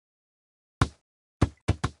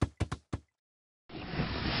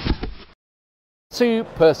Sue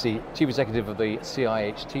Percy, Chief Executive of the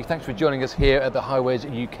CIHT, thanks for joining us here at the Highways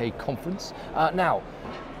UK conference. Now,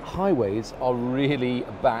 highways are really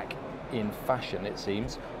back in fashion, it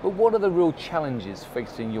seems, but what are the real challenges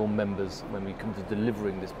facing your members when we come to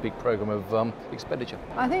delivering this big programme of expenditure?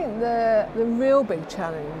 I think the real big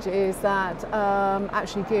challenge is that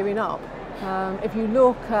actually gearing up. If you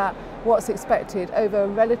look at what's expected over a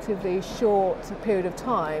relatively short period of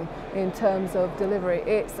time in terms of delivery,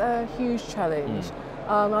 it's a huge challenge.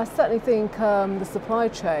 I certainly think the supply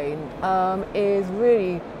chain is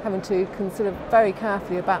really having to consider very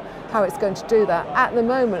carefully about how it's going to do that. At the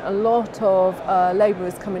moment, a lot of labour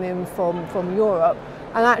is coming in from Europe,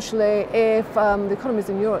 and actually if the economies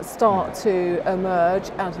in Europe start to emerge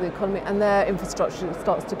out of the economy and their infrastructure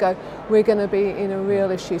starts to go, we're going to be in a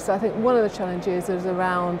real issue. So I think one of the challenges is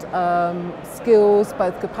around skills,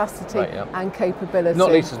 both capacity and capability.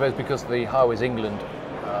 Not least, I suppose, because the Highways England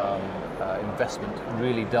investment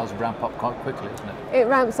really does ramp up quite quickly, isn't it? It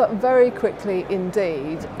ramps up very quickly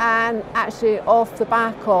indeed, and actually off the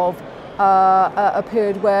back of a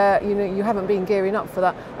period where you haven't been gearing up for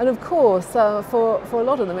that. And of course, for a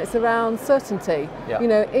lot of them, it's around certainty.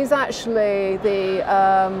 Is actually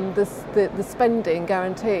the spending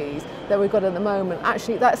guarantees that we've got at the moment,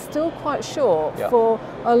 actually that's still quite short for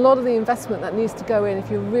a lot of the investment that needs to go in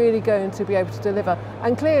if you're really going to be able to deliver.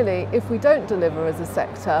 And clearly, if we don't deliver as a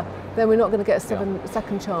sector, then we're not going to get a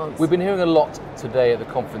second chance. We've been hearing a lot today at the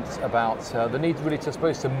conference about the need really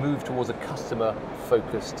to move towards a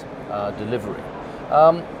customer-focused delivery.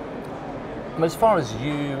 As far as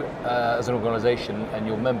you as an organisation and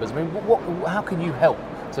your members, how can you help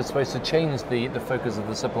to change the focus of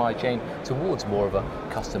the supply chain towards more of a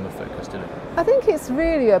customer-focused delivery? I think it's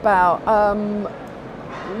really about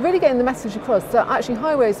really getting the message across that actually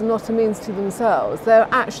highways are not a means to themselves. They're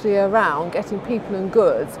actually around getting people and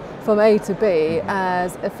goods from A to B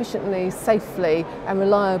as efficiently, safely and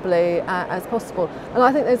reliably as possible. And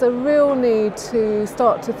I think there's a real need to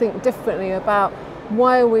start to think differently about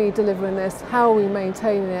why are we delivering this, how are we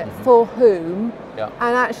maintaining it, for whom,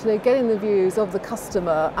 and actually getting the views of the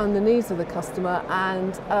customer and the needs of the customer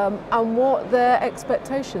and what their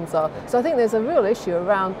expectations are. So I think there's a real issue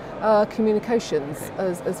around communications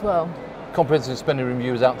as well. Comprehensive spending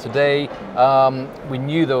review is out today. We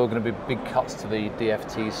knew there were going to be big cuts to the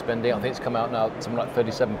DfT spending. I think it's come out now something like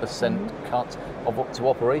 37% cut to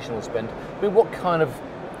operational spend. What kind of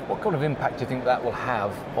impact do you think that will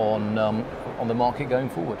have on the market going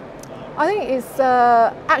forward? I think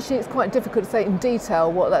it's quite difficult to say in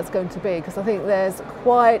detail what that's going to be, because I think there's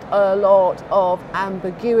quite a lot of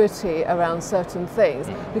ambiguity around certain things.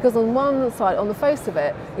 Because on one side, on the face of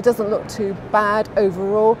it, it doesn't look too bad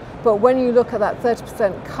overall, but when you look at that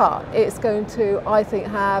 30% cut, it's going to, I think,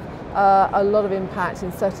 have a lot of impact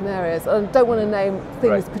in certain areas. I don't want to name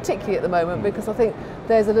things particularly at the moment because I think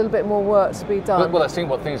there's a little bit more work to be done. Well, I think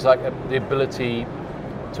what things like the ability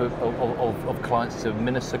of clients to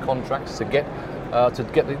administer contracts, to get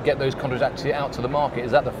those contracts actually out to the market.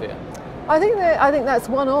 Is that the fear? I think that's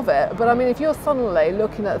one of it. But I mean, if you're suddenly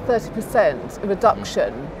looking at 30%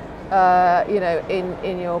 reduction,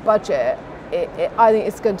 in your budget, I think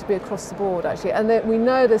it's going to be across the board actually, and we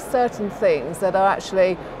know there's certain things that are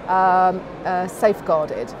actually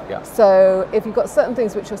safeguarded. So if you've got certain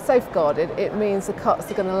things which are safeguarded, it means the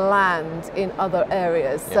cuts are going to land in other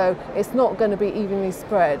areas. So it's not going to be evenly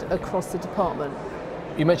spread across the department.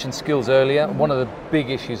 You mentioned skills earlier. One of the big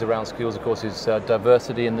issues around skills, of course, is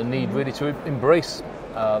diversity and the need really to embrace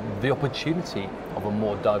the opportunity of a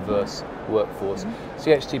more diverse workforce.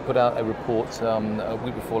 CIHT put out a report a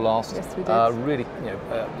week before last, really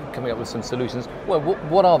coming up with some solutions. Well,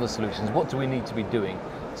 what are the solutions? What do we need to be doing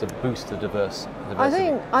to boost the diversity? I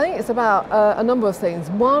think it's about a number of things.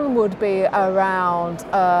 One would be around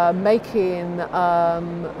making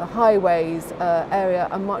the highways area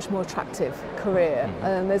a much more attractive career.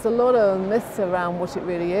 And there's a lot of myths around what it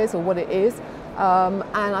really is or what it is. And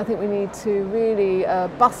I think we need to really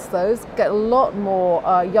bust those, get a lot more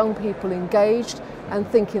young people engaged and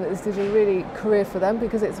thinking that this is a really career for them,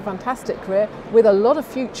 because it's a fantastic career with a lot of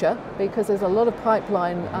future, because there's a lot of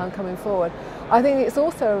pipeline coming forward. I think it's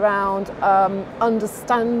also around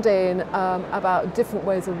understanding about different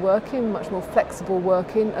ways of working, much more flexible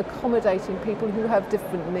working, accommodating people who have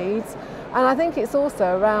different needs. And I think it's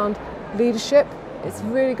also around leadership. It's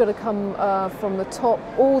really got to come from the top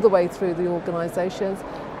all the way through the organisations,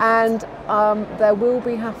 and there will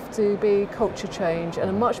have to be culture change and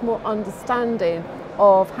a much more understanding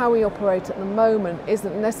of how we operate at the moment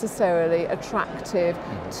isn't necessarily attractive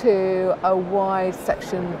to a wide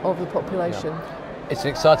section of the population. It's an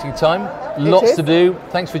exciting time, lots to do.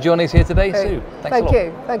 Thanks for joining us here today, Okay. Sue. Thanks a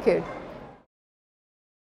lot. Thank you.